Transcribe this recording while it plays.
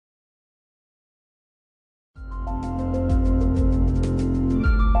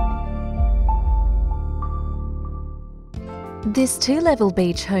This two-level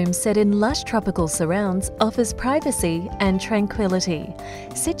beach home set in lush tropical surrounds offers privacy and tranquility.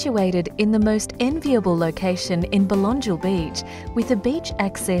 Situated in the most enviable location in BELONGIL Beach, with a beach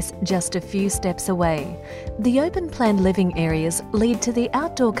access just a few steps away. The open-plan living areas lead to the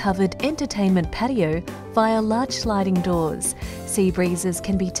outdoor covered entertainment patio via large sliding doors. Sea breezes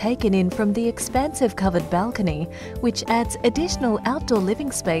can be taken in from the expansive covered balcony, which adds additional outdoor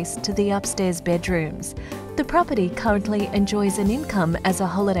living space to the upstairs bedrooms. The property currently enjoys an income as a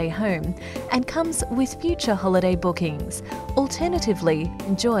holiday home and comes with future holiday bookings. Alternatively,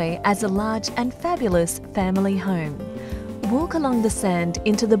 enjoy as a large and fabulous family home. Walk along the sand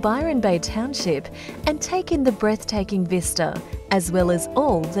into the Byron Bay Township and take in the breathtaking vista, as well as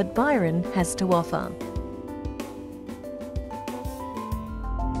all that Byron has to offer.